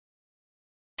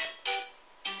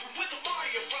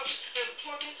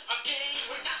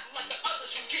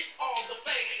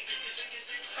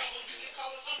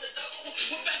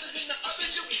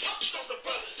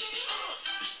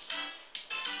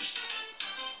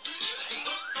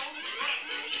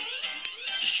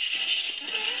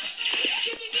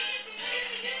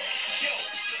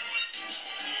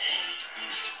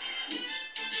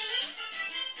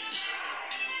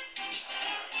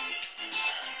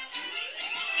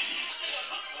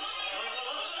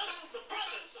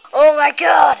Oh my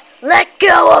God! Let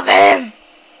go of him!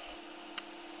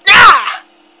 Ah!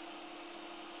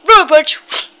 Rupert!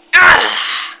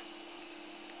 Ah!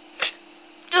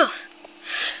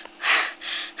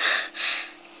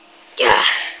 Yeah.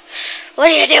 What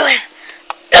are you doing?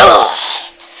 Oh!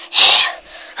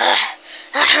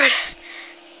 That hurt.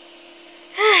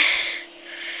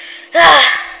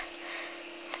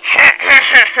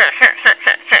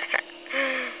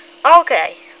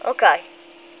 Okay.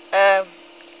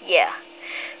 Yeah.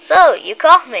 So, you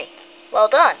caught me. Well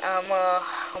done.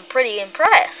 I'm pretty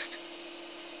impressed.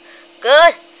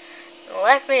 Good.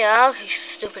 Let me out, you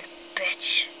stupid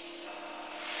bitch.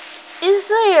 Is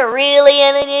there really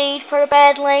any need for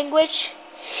bad language?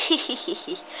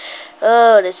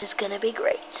 Oh, this is gonna be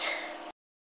great.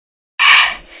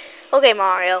 Okay,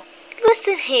 Mario.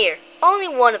 Listen here. Only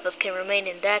one of us can remain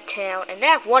in that town, and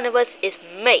that one of us is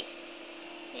me.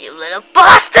 You little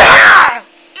bastard!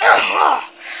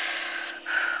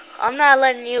 I'm not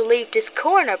letting you leave this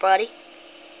corner, buddy.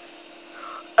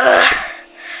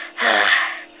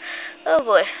 Oh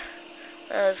boy.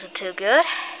 That wasn't too good.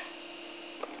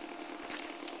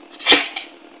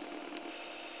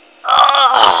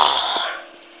 Oh!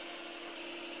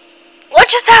 What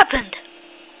just happened?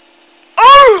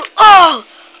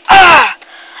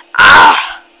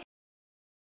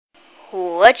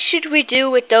 What should we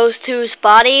do with those two's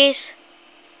bodies?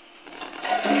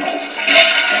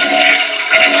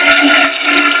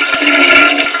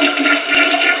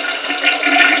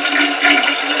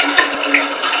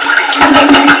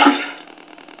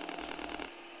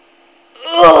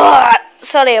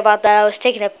 Sorry about that, I was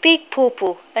taking a big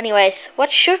poo-poo. Anyways,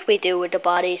 what should we do with the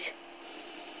bodies?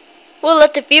 We'll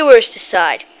let the viewers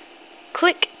decide.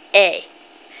 Click A.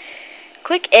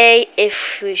 Click A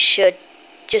if we should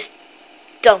just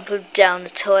dump them down the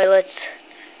toilets.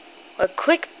 Or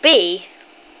click B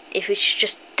if we should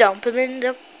just dump them in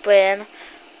the bin.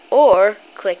 Or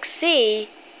click C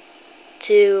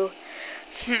to...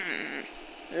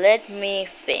 let me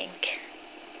think.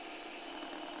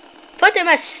 Put them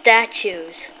as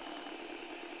statues.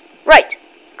 Right.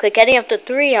 Click any of the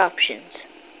three options.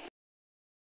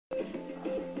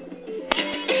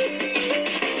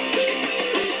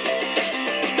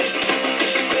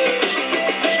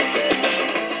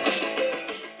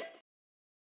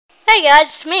 Hey guys,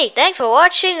 it's me. Thanks for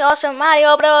watching Awesome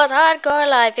Mario Bros. Hardcore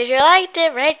Life. If you liked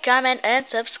it, rate, comment, and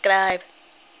subscribe.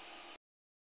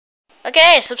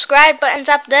 Okay, subscribe button's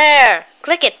up there.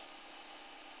 Click it.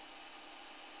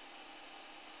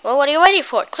 Well, what are you waiting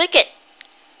for? Click it.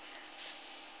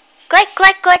 Click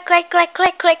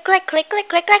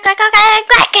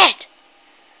it.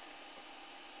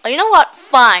 Oh, you know what?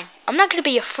 Fine. I'm not gonna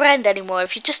be your friend anymore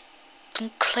if you just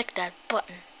don't click that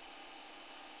button.